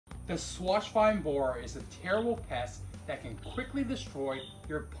The squash vine borer is a terrible pest that can quickly destroy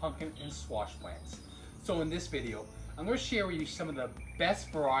your pumpkin and squash plants. So in this video, I'm going to share with you some of the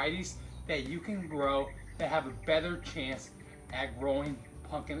best varieties that you can grow that have a better chance at growing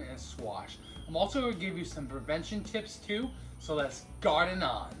pumpkin and squash. I'm also going to give you some prevention tips too, so let's garden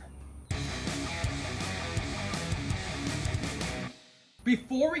on.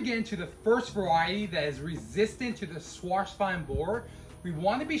 Before we get into the first variety that is resistant to the squash vine borer, we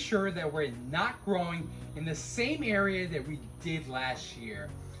want to be sure that we're not growing in the same area that we did last year.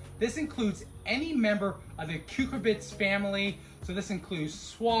 This includes any member of the cucurbits family, so this includes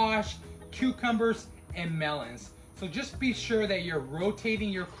squash, cucumbers, and melons. So just be sure that you're rotating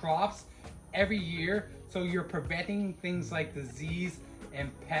your crops every year so you're preventing things like disease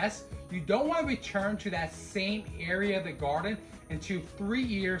and pests. You don't want to return to that same area of the garden until 3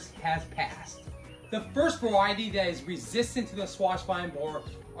 years has passed. The first variety that is resistant to the squash vine borer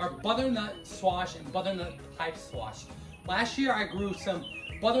are butternut squash and butternut type squash. Last year I grew some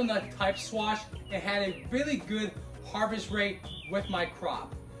butternut type squash and had a really good harvest rate with my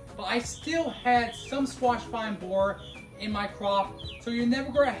crop. But I still had some squash vine borer in my crop, so you're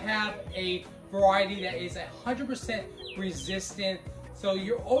never going to have a variety that is 100% resistant. So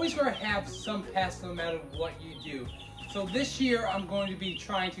you're always going to have some pests no matter what you do. So this year I'm going to be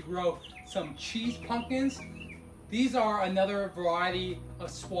trying to grow some cheese pumpkins. These are another variety of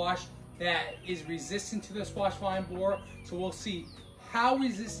squash that is resistant to the squash vine borer. So we'll see how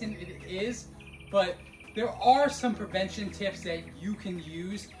resistant it is, but there are some prevention tips that you can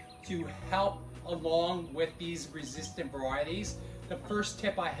use to help along with these resistant varieties. The first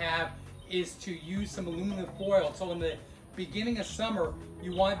tip I have is to use some aluminum foil. So in the beginning of summer,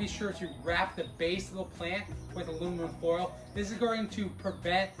 you want to be sure to wrap the base of the plant with aluminum foil. This is going to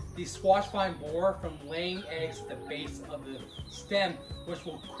prevent the squash vine borer from laying eggs at the base of the stem, which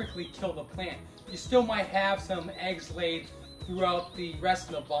will quickly kill the plant. You still might have some eggs laid throughout the rest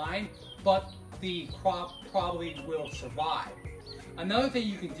of the vine, but the crop probably will survive. Another thing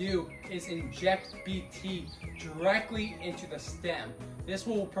you can do is inject BT directly into the stem. This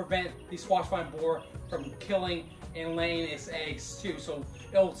will prevent the squash vine borer from killing and laying its eggs too. So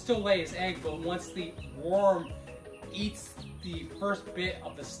it'll still lay its egg, but once the worm eats the first bit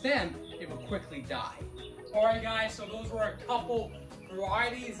of the stem, it will quickly die. Alright guys, so those were a couple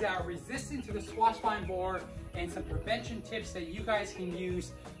varieties that are resistant to the squash vine borer and some prevention tips that you guys can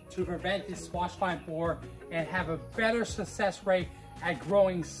use to prevent this squash vine borer and have a better success rate at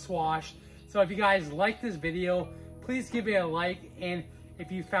growing squash. So if you guys like this video, please give it a like, and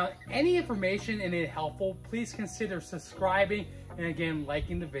if you found any information in it helpful, please consider subscribing and again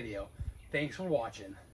liking the video. Thanks for watching.